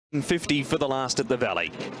50 for the last at the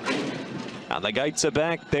Valley. And the gates are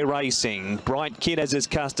back, they're racing. Bright Kid, as is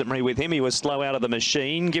customary with him, he was slow out of the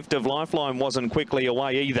machine. Gift of Lifeline wasn't quickly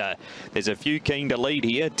away either. There's a few keen to lead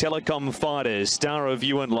here. Telecom Fighters, Star of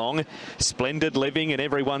You and Long, Splendid Living, and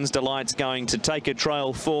Everyone's Delight's going to take a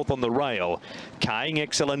trail fourth on the rail. Kaying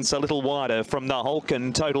Excellence a little wider from the Hulk,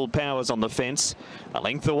 and Total Powers on the fence. A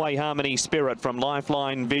length away, Harmony Spirit from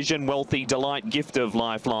Lifeline Vision, Wealthy Delight, Gift of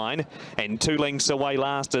Lifeline. And 2 lengths away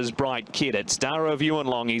last is Bright Kid. It's Star of You and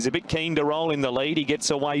Long. He's a bit keen to roll in the lead. He gets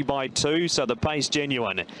away by 2, so the pace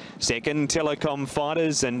genuine. Second, Telecom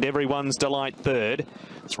Fighters, and Everyone's Delight third.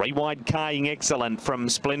 3 wide, Kaying Excellent from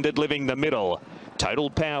Splendid Living the middle.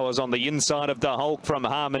 Total Powers on the inside of the Hulk from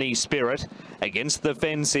Harmony Spirit. Against the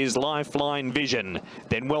fence is Lifeline Vision.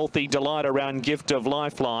 Then Wealthy Delight around Gift of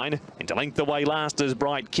Lifeline. And to length away last is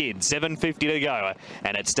Bright Kid. 7.50 to go.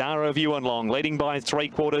 And it's Star of You and Long leading by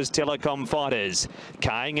 3/4 Telecom Fighters.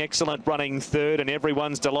 Kaying Excellent running third, and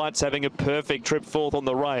Everyone's Delight's having a perfect trip fourth on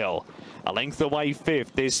the rail. A length away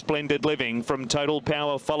fifth is Splendid Living from Total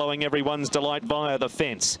Power, following Everyone's Delight via the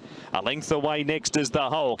fence. A length away next is the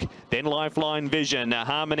Hulk, then Lifeline Vision,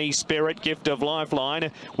 Harmony Spirit, Gift of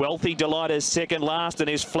Lifeline. Wealthy Delight is second last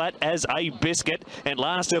and is flat as a biscuit. And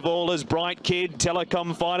last of all is Bright Kid.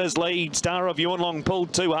 Telecom Fighters lead. Star of You and Long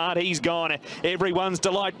pulled too hard. He's gone. Everyone's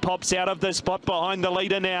Delight pops out of the spot behind the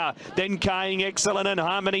leader now. Then Kaying Excellent and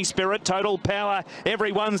Harmony Spirit. Total Power.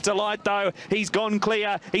 Everyone's Delight though. He's gone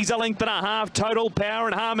clear. He's a length and a half. Total Power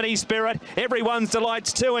and Harmony Spirit. Everyone's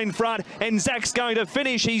Delight's 2 in front, and Zach's going to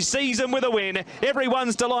finish his season with a win.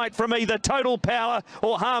 Everyone's Delight from either Total Power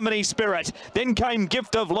or Harmony Spirit. Then came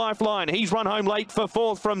Gift of Lifeline. He's run home late for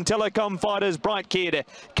fourth from Telecom Fighters. Bright Kid,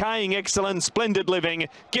 Kaying Excellent, Splendid Living,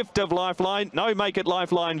 Gift of Lifeline, no Make It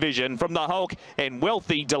Lifeline Vision from the Hulk, and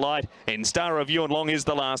Wealthy Delight, and Star of You and Long is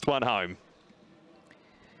the last one home.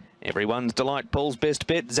 Everyone's Delight pulls best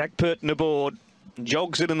bet. Zach Purton aboard.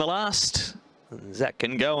 Jogs it in the last. Zach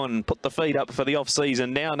can go and put the feet up for the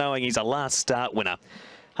off-season now, knowing he's a last start winner.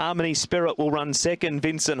 Harmony Spirit will run second.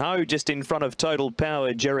 Vincent Ho just in front of Total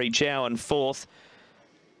Power. Jerry Chow in fourth.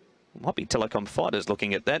 Might be Telecom Fighters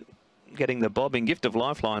looking at that. Getting the bob in. Gift of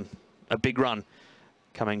Lifeline. A big run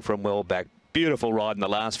coming from well back. Beautiful ride in the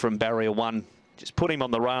last from barrier 1. Just put him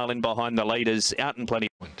on the rail in behind the leaders. Out in plenty.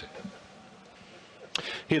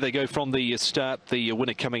 Here they go from the start, the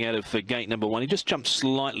winner coming out of gate number 1. He just jumped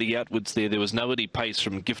slightly outwards there. There was no any pace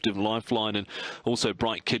from Gift of Lifeline, and also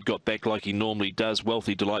Bright Kid got back like he normally does.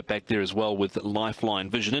 Wealthy Delight back there as well with Lifeline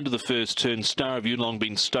Vision. Into the first turn, Star of You Long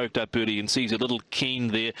been stoked up early, and sees a little keen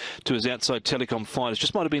there to his outside. Telecom Fighters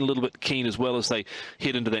just might have been a little bit keen as well as they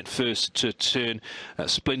head into that first turn.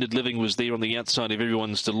 Splendid Living was there on the outside of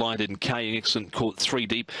Everyone's Delight, and Kaying Excellent caught 3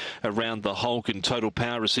 deep around the Hulk, and Total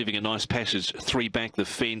Power receiving a nice passage 3 back the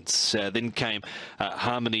fence. Then came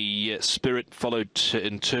Harmony Spirit, followed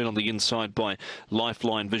in turn on the inside by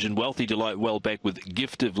Lifeline Vision. Wealthy Delight well back with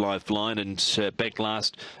Gift of Lifeline, and back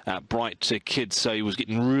last Bright Kid. So he was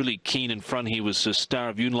getting really keen in front. He was Star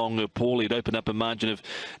of You Long. Paul, he'd opened up a margin of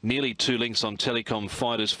nearly 2 lengths on Telecom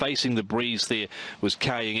Fighters. Facing the breeze there was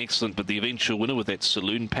Kaying Excellent, but the eventual winner with that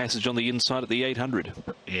saloon passage on the inside at the 800.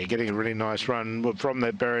 Yeah, getting a really nice run from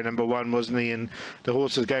that barrier number 1, wasn't he? And the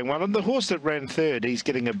horse is going well. And the horse that ran third, he's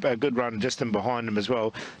getting a good run just in behind him as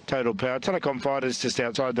well. Total Power. Telecom Fighters just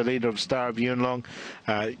outside the leader of Star of You and Long.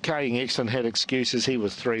 Kaying Excellent had excuses. He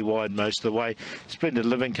was 3 wide most of the way. Splendid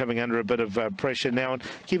Living coming under a bit of pressure now. And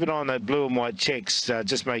keep an eye on that blue and white checks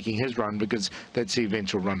just making his run, because that's the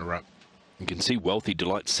eventual runner-up. You can see Wealthy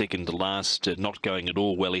Delight second to last, not going at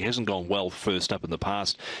all well. He hasn't gone well first up in the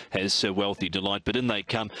past, has Wealthy Delight. But in they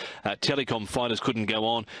come. Telecom Fighters couldn't go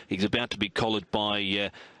on. He's about to be collared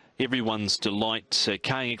by Everyone's Delight.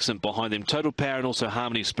 Kaying Excellent behind them. Total Power and also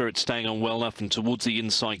Harmony Spirit staying on well enough, and towards the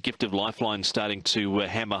inside, Gift of Lifeline starting to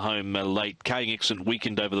hammer home late. Kaying Excellent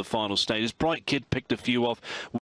weakened over the final stages. Bright Kid picked a few off.